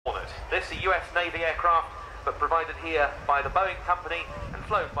This is a US Navy aircraft, but provided here by the Boeing Company and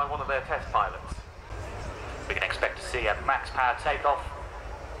flown by one of their test pilots. We can expect to see a max power takeoff,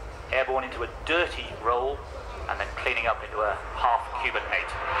 airborne into a dirty roll, and then cleaning up into a half Cuban 8.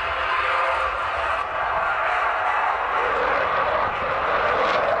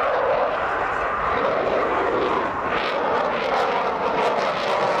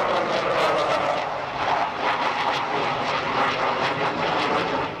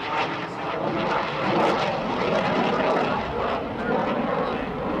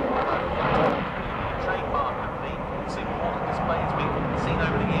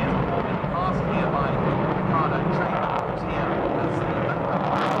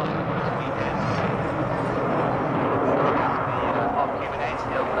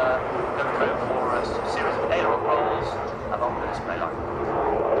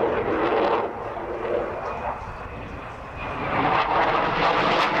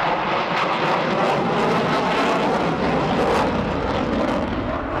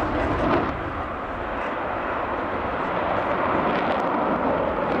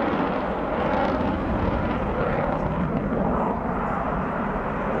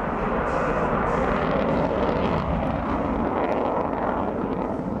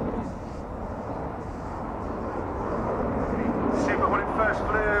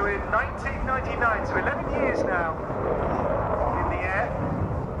 Flew in 1999, so 11 years now in the air.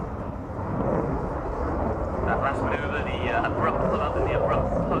 That last manoeuvre, the abrupt pull-up and the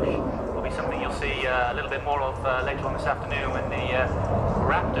abrupt push, will be something you'll see a little bit more of later on this afternoon when the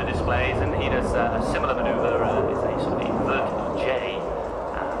Raptor displays, and he does a similar manoeuvre. It's a sort of inverted J,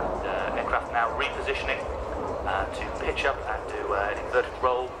 and aircraft now repositioning to pitch up and do an inverted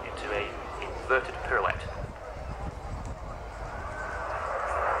roll into a inverted pirouette.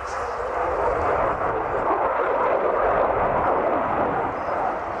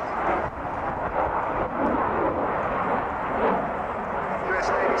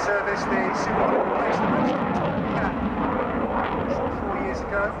 Service, the Super Hornet replaced the most Cat 4 years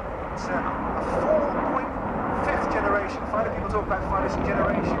ago. It's a 4.5th generation fighter. People talk about fighters in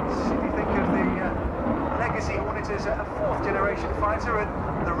generations. If you think of the legacy Hornet as a 4th generation fighter and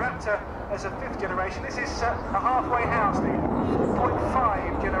the Raptor as a 5th generation, this is a halfway house, the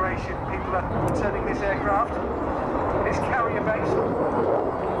 4.5 generation. People are terming this aircraft. It is carrier based.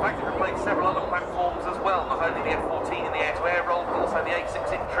 In fact, it replaced several other platforms as well, not only the F-14 in the air-to-air roll, but also the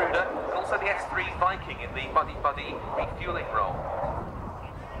A-6 Intruder, and also the S-3 Viking in the buddy-buddy refueling roll.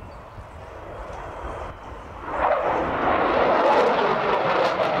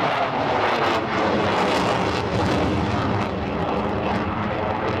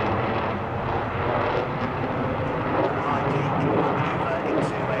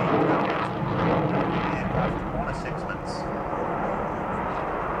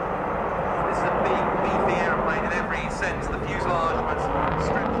 The fuselage was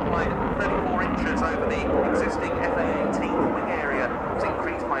stretched by 34 inches over the existing FA-18 wing area. It was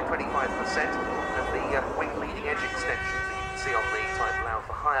increased by 25%, and the wing leading edge extensions that you can see on the type allowed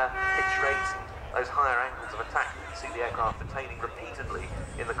for higher pitch rates and those higher angles of attack that you see the aircraft attaining repeatedly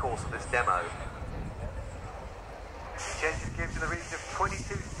in the course of this demo. Each engine gives in the region of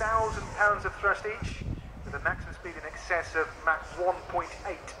 22,000 pounds of thrust each, with a maximum speed in excess of Mach 1.8.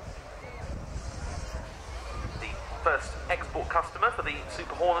 First export customer for the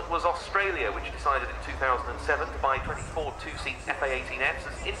Super Hornet was Australia, which decided in 2007 to buy 24 two-seat FA-18Fs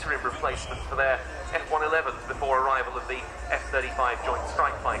as interim replacement for their F-111s before arrival of the F-35 Joint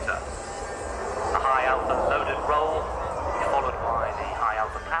Strike Fighter. A high alpha loaded roll, followed by the high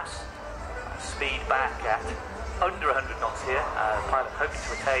alpha pass. Speed back at under 100 knots here. Pilot hoping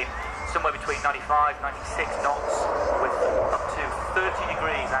to attain somewhere between 95 and 96 knots with up to 30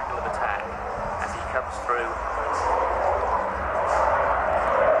 degrees angle of attack as he comes through.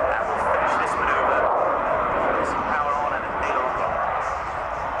 And we'll finish this manoeuvre with some power on and a aileron roll.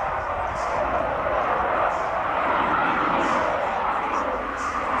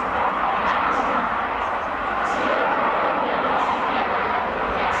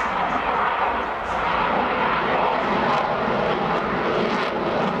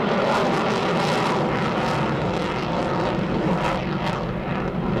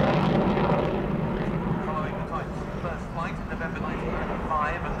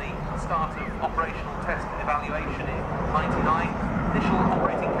 Start of operational test and evaluation in '99. Initial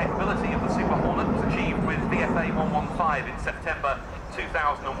operating capability of the Super Hornet was achieved with VFA 115 in September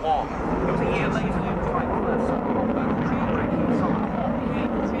 2001. It was a year later that the type first breaking southern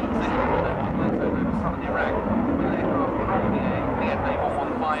southern Iraq when an aircraft carrying a VFA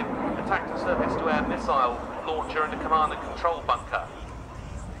 115 attacked a surface-to-air missile launcher and a command and control bunker.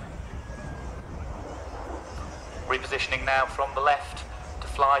 Repositioning now from the left to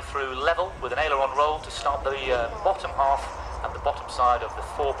fly through level with an aileron roll to start the bottom half and the bottom side of the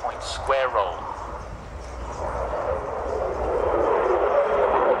 4-point square roll.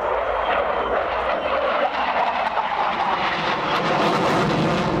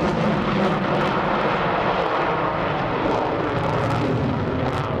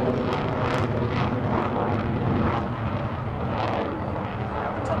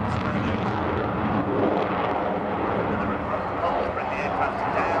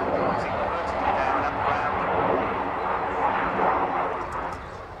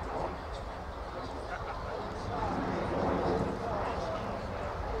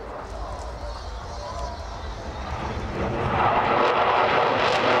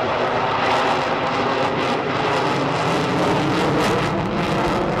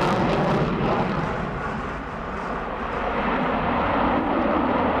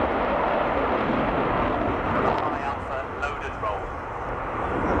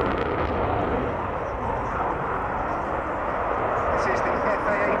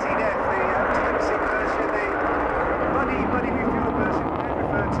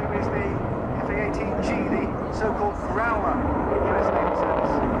 So-called Growler in US Navy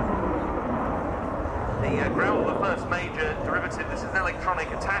service. The Growler, the first major derivative, this is an electronic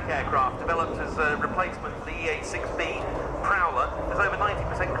attack aircraft developed as a replacement for the EA-6B Prowler. There's over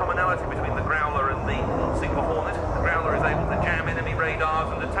 90% commonality between the Growler and the Super Hornet. The Growler is able to jam enemy radars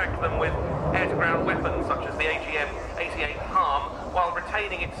and attack them with air-to-ground weapons such as the AGM-88 Harm while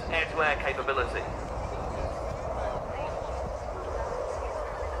retaining its air-to-air capability.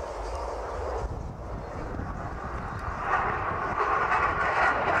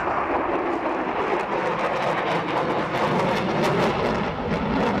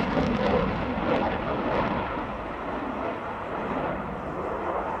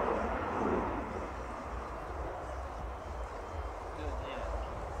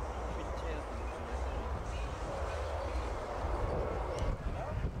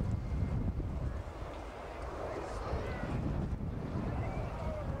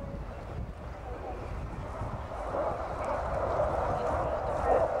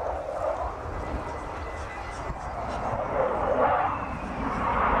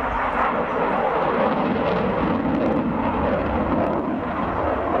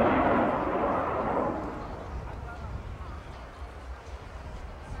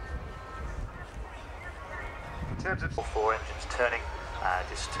 In terms of 4 engines turning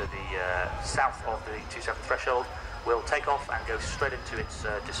just to the south of the 27 threshold, will take off and go straight into its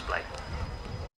display.